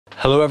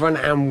Hello everyone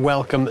and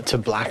welcome to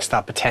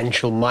Blackstar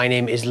Potential. My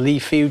name is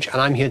Lee Fuge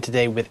and I'm here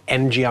today with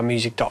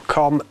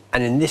mgrmusic.com,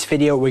 and in this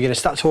video we're going to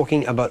start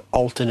talking about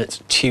alternate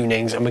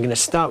tunings, and we're going to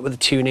start with a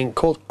tuning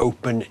called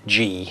open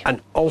G. An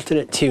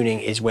alternate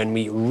tuning is when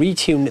we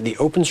retune the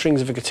open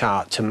strings of a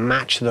guitar to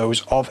match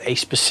those of a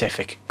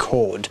specific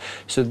chord.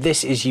 So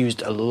this is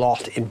used a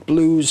lot in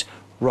blues,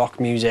 rock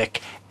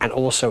music, and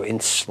also in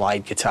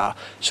slide guitar.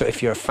 So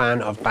if you're a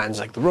fan of bands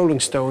like the Rolling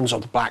Stones or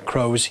the Black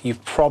Crowes,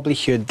 you've probably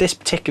heard this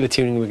particular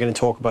tuning we're going to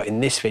talk about in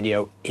this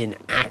video in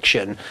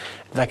action.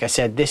 Like I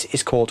said, this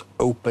is called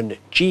open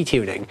G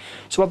tuning.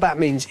 So what that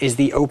means is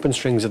the open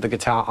strings of the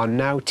guitar are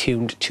now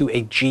tuned to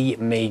a G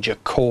major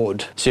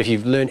chord. So if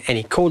you've learned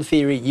any chord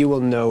theory, you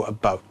will know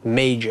about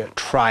major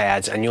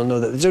triads, and you'll know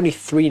that there's only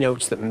 3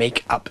 notes that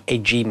make up a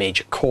G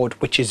major chord,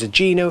 which is a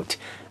G note,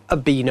 a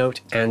B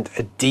note, and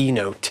a D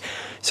note.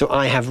 So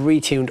I have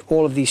retuned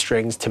all of these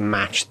strings to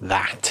match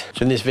that.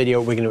 So in this video,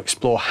 we're going to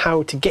explore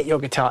how to get your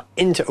guitar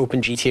into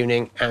open G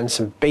tuning and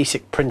some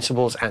basic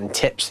principles and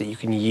tips that you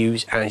can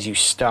use as you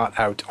start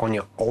out on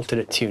your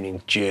alternate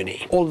tuning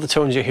journey. All of the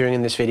tones you're hearing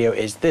in this video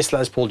is this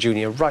Les Paul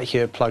Jr. right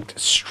here, plugged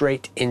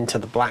straight into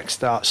the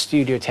Blackstar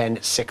Studio 10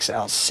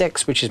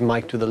 6L6, which is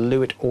mic'd with a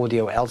Lewitt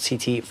Audio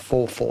LCT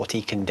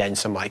 440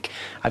 condenser mic.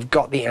 I've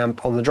got the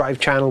amp on the drive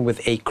channel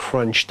with a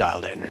crunch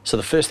dialed in. So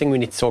the first thing we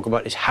need to talk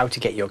about is how to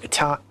get your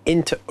guitar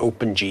into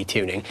open G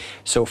tuning.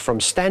 So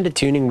from standard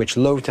tuning, which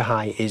low to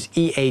high is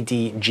E, A,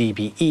 D, G,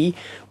 B, E,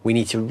 we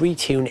need to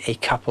retune a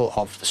couple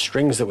of the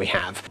strings that we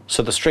have.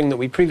 So the string that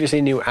we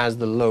previously knew as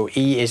the low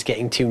E is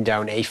getting tuned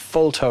down a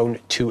full tone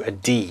to a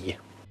D.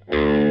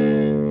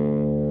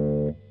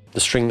 The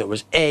string that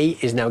was A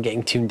is now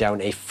getting tuned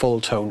down a full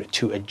tone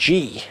to a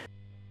G.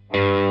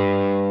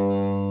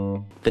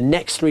 The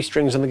next 3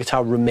 strings on the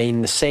guitar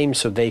remain the same,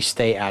 so they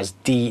stay as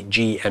D,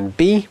 G, and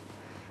B.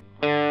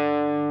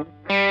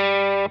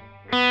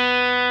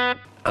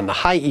 And the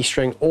high E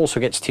string also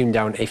gets tuned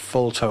down a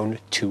full tone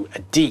to a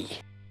D.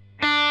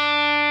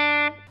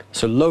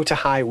 So low to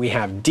high we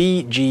have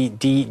D, G,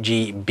 D,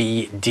 G,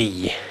 B,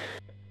 D.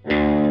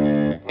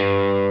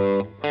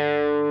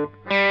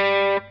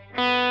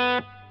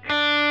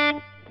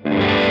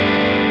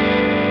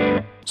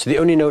 So the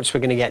only notes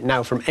we're going to get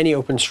now from any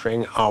open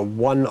string are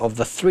one of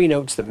the 3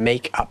 notes that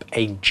make up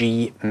a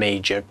G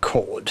major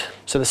chord.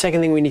 So the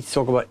second thing we need to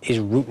talk about is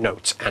root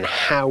notes and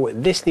how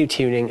this new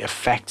tuning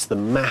affects the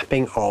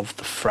mapping of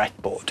the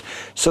fretboard.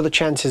 So the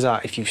chances are,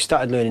 if you've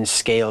started learning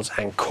scales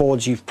and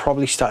chords, you've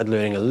probably started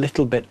learning a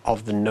little bit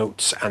of the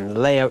notes and the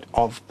layout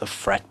of the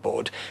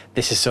fretboard.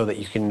 This is so that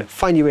you can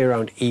find your way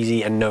around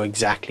easy and know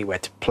exactly where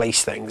to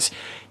place things.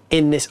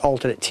 In this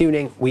alternate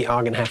tuning, we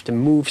are going to have to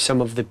move some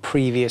of the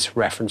previous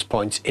reference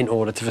points in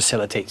order to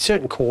facilitate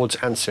certain chords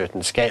and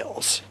certain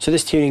scales. So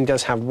this tuning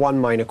does have one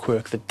minor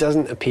quirk that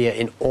doesn't appear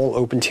in all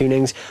open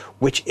tunings,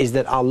 which is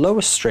that our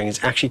lowest string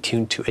is actually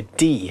tuned to a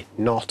D,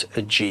 not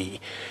a G.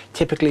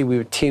 Typically, we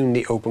would tune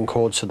the open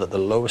chord so that the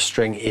lowest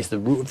string is the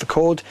root of the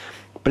chord,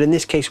 but in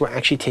this case, we're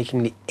actually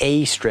taking the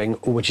A string,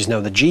 which is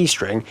now the G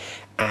string,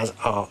 as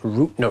our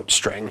root note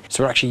string.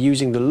 So we're actually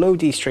using the low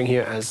D string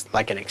here as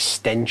like an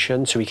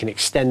extension, so we can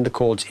extend the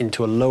chords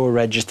into a lower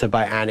register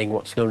by adding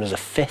what's known as a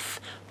 5th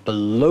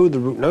below the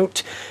root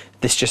note.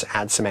 This just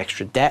adds some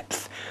extra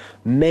depth.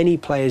 Many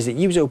players that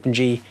use open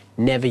G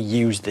never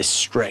use this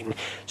string.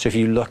 So if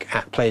you look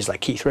at players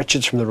like Keith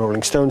Richards from the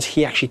Rolling Stones,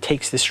 he actually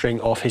takes this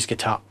string off his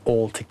guitar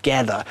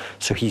altogether.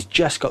 So he's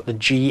just got the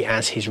G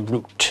as his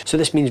root. So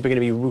this means we're going to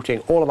be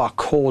rooting all of our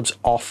chords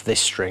off this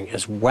string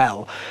as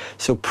well.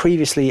 So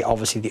previously,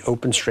 obviously the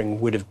open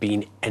string would have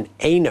been an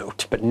A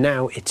note, but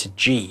now it's a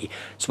G.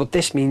 So what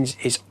this means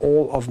is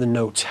all of the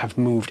notes have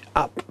moved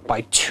up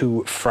by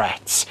 2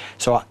 frets.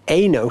 So our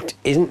A note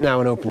isn't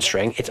now an open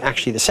string, it's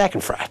actually the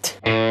 2nd fret.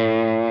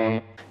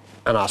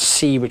 And our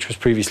C, which was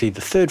previously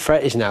the 3rd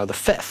fret, is now the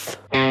 5th.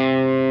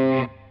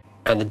 And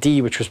the D,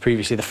 which was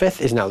previously the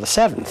 5th, is now the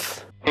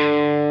 7th.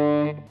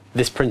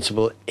 This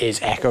principle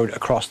is echoed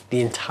across the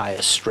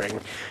entire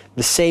string.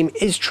 The same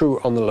is true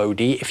on the low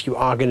D. If you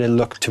are going to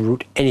look to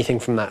root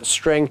anything from that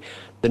string,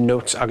 the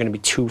notes are going to be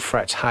 2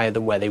 frets higher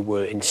than where they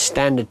were in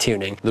standard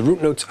tuning. The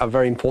root notes are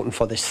very important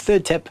for this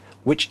 3rd tip,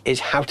 which is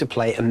how to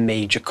play a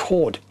major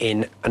chord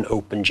in an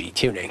open G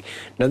tuning.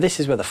 Now this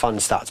is where the fun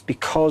starts.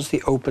 Because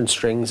the open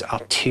strings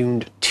are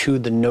tuned to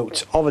the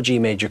notes of a G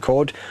major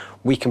chord,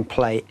 we can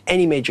play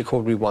any major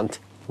chord we want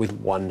with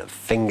 1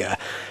 finger.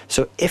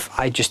 So if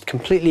I just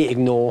completely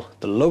ignore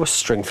the lowest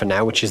string for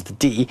now, which is the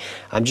D,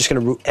 I'm just going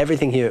to root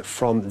everything here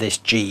from this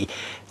G.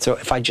 So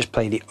if I just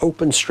play the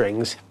open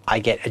strings, I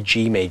get a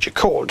G major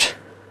chord.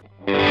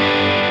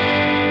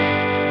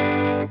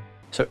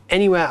 So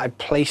anywhere I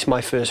place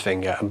my first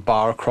finger and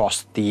bar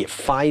across the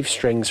 5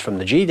 strings from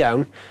the G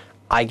down,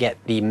 I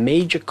get the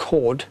major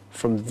chord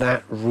from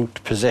that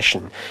root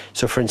position.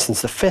 So for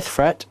instance, the 5th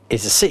fret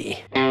is a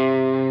C.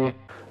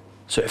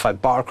 So if I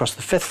bar across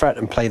the 5th fret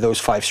and play those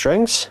 5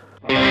 strings,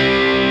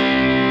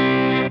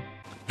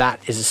 that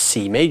is a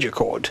C major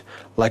chord.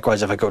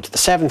 Likewise, if I go to the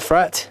 7th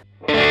fret,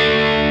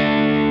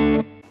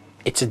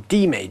 it's a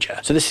D major.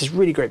 So this is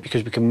really great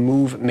because we can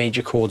move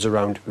major chords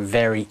around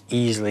very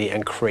easily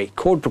and create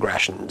chord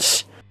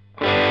progressions.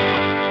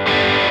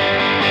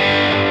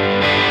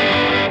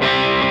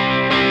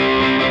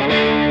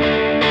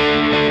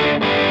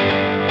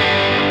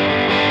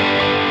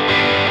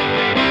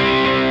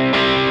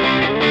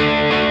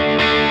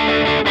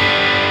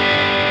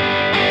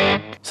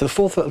 So the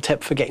fourth little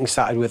tip for getting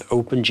started with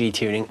open G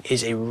tuning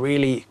is a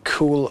really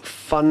cool,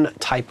 fun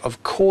type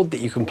of chord that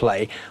you can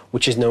play,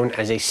 which is known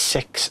as a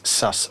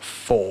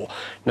 6-sus-4.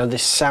 Now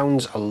this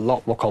sounds a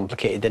lot more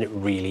complicated than it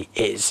really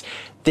is.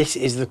 This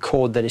is the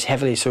chord that is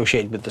heavily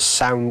associated with the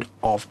sound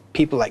of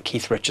people like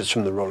Keith Richards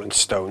from the Rolling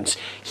Stones.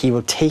 He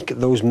will take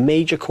those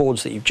major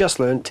chords that you've just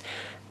learnt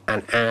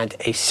and add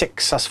a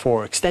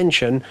 6-sus-4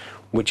 extension,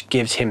 which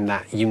gives him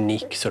that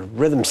unique sort of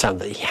rhythm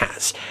sound that he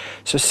has.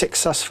 So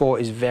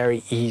 6-sus-4 is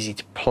very easy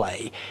to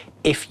play.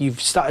 If you've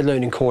started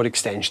learning chord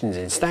extensions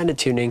in standard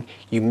tuning,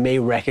 you may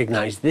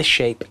recognize this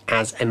shape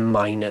as a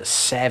minor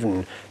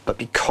 7, but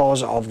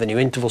because of the new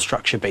interval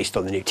structure based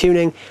on the new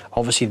tuning,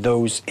 obviously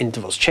those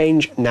intervals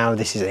change. Now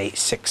this is a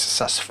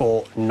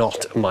 6-sus-4,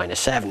 not a minor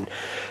 7.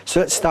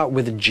 So let's start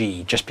with a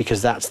G, just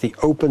because that's the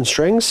open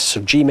strings, so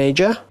G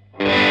major.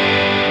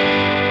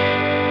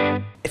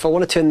 If I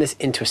want to turn this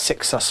into a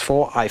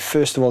 6-sus-4, I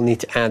first of all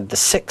need to add the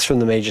 6 from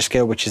the major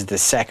scale, which is the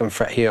 2nd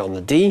fret here on the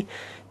D,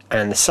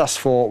 and the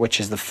sus4, which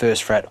is the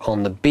 1st fret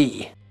on the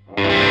B.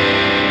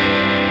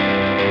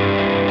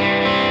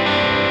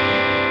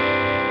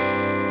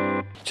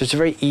 So it's a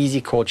very easy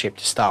chord shape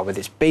to start with.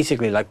 It's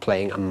basically like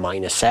playing a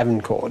minor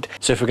 7 chord.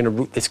 So if we're going to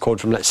root this chord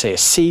from, let's say, a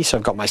C, so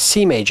I've got my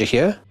C major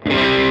here,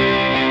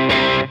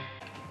 and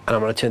I'm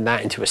going to turn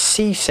that into a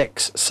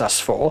C6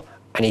 sus4.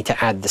 I need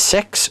to add the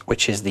 6,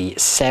 which is the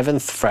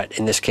 7th fret,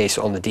 in this case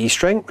on the D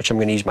string, which I'm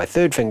going to use my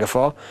 3rd finger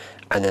for,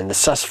 and then the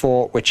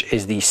sus4, which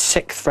is the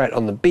 6th fret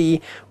on the B,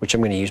 which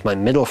I'm going to use my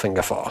middle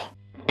finger for.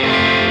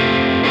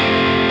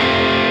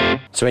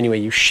 So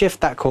anyway, you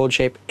shift that chord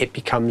shape, it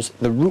becomes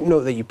the root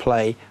note that you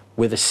play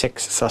with a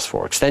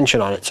 6-sus-4 extension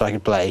on it. So I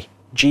could play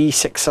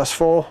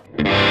G6-sus-4,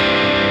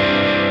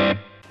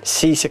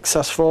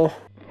 C6-sus-4,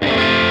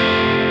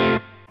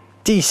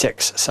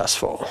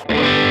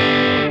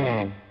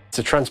 D6-sus-4. It's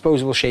a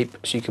transposable shape,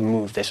 so you can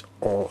move this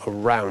all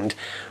around.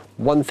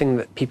 One thing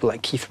that people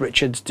like Keith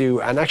Richards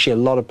do, and actually a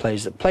lot of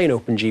players that play an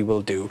open G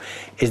will do,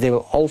 is they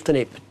will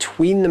alternate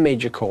between the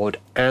major chord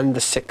and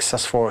the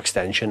 6-sus-4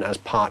 extension as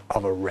part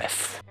of a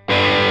riff.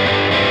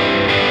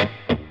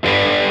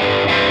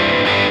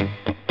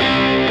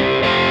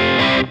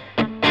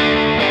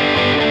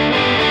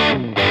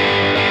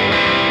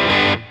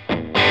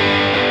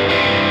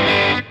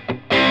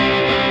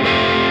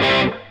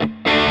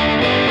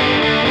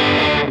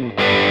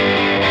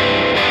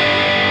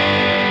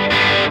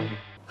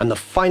 And the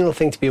final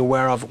thing to be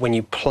aware of when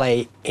you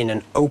play in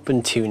an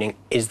open tuning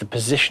is the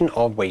position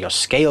of where your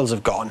scales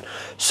have gone.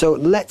 So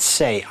let's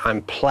say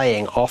I'm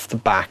playing off the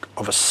back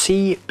of a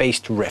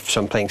C-based riff.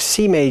 So I'm playing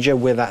C major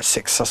with that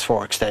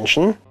 6-sus-4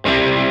 extension.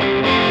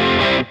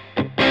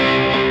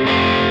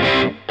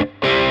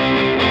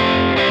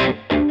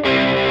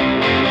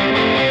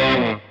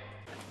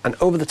 And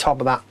over the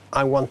top of that,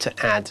 I want to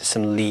add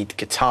some lead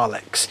guitar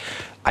licks.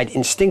 I'd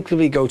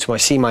instinctively go to my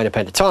C minor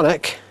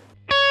pentatonic,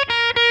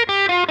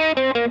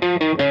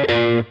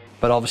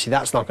 but obviously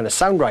that's not going to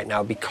sound right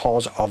now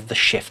because of the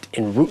shift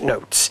in root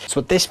notes.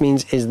 So what this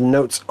means is the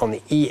notes on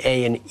the E,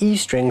 A, and E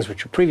strings,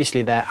 which were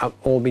previously there, have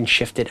all been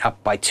shifted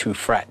up by 2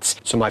 frets.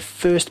 So my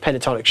first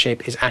pentatonic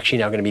shape is actually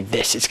now going to be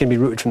this. It's going to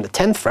be rooted from the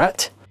 10th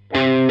fret.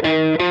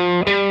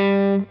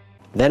 Then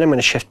I'm going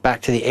to shift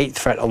back to the 8th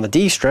fret on the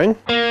D string,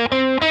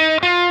 and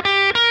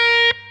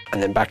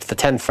then back to the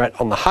 10th fret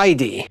on the high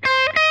D.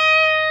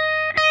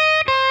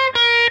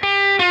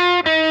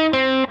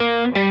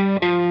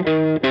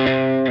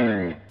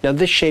 Now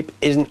this shape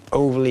isn't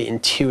overly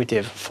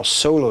intuitive for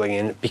soloing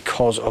in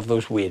because of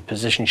those weird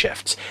position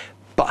shifts,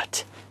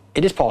 but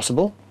it is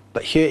possible.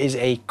 But here is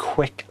a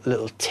quick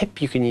little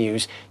tip you can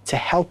use to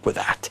help with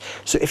that.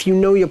 So if you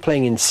know you're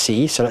playing in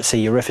C, so let's say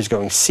your riff is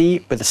going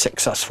C with a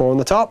 6-sus-4 on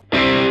the top,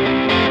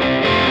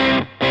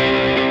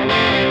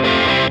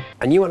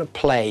 and you want to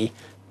play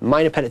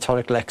minor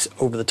pentatonic licks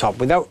over the top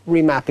without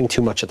remapping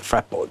too much of the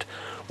fretboard,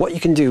 what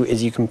you can do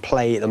is you can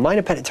play the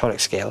minor pentatonic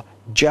scale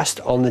just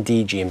on the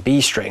D, G, and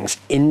B strings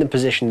in the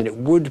position that it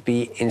would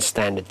be in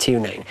standard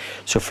tuning.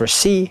 So for a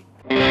C,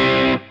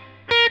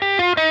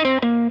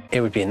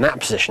 it would be in that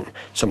position.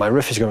 So my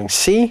riff is going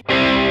C,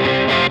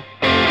 and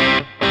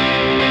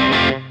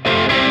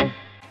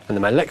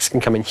then my licks can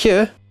come in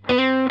here,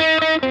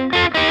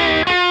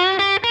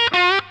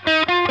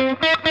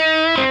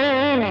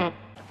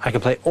 I can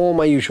play all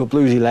my usual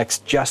bluesy licks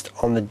just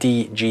on the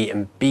D, G,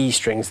 and B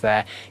strings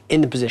there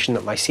in the position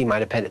that my C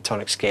minor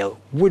pentatonic scale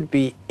would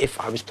be if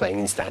I was playing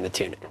in standard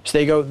tuning. So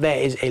there you go,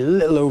 there is a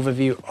little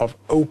overview of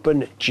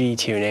open G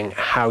tuning,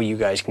 how you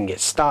guys can get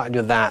started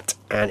with that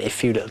and a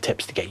few little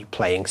tips to get you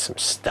playing some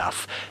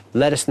stuff.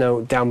 Let us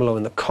know down below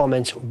in the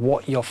comments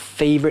what your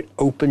favorite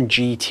open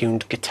G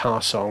tuned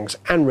guitar songs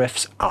and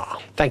riffs are.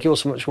 Thank you all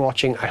so much for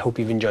watching. I hope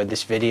you've enjoyed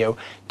this video.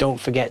 Don't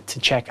forget to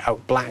check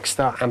out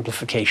Blackstar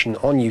Amplification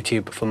on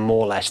YouTube for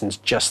more lessons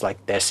just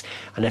like this.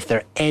 And if there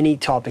are any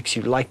topics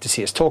you'd like to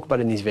see us talk about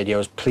in these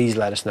videos, please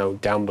let us know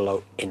down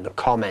below in the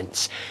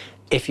comments.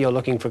 If you're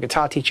looking for a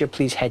guitar teacher,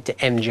 please head to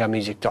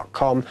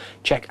mgrmusic.com.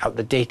 Check out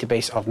the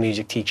database of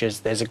music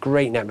teachers. There's a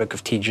great network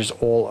of teachers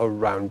all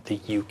around the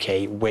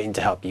UK waiting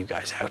to help you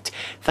guys out.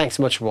 Thanks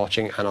so much for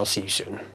watching, and I'll see you soon.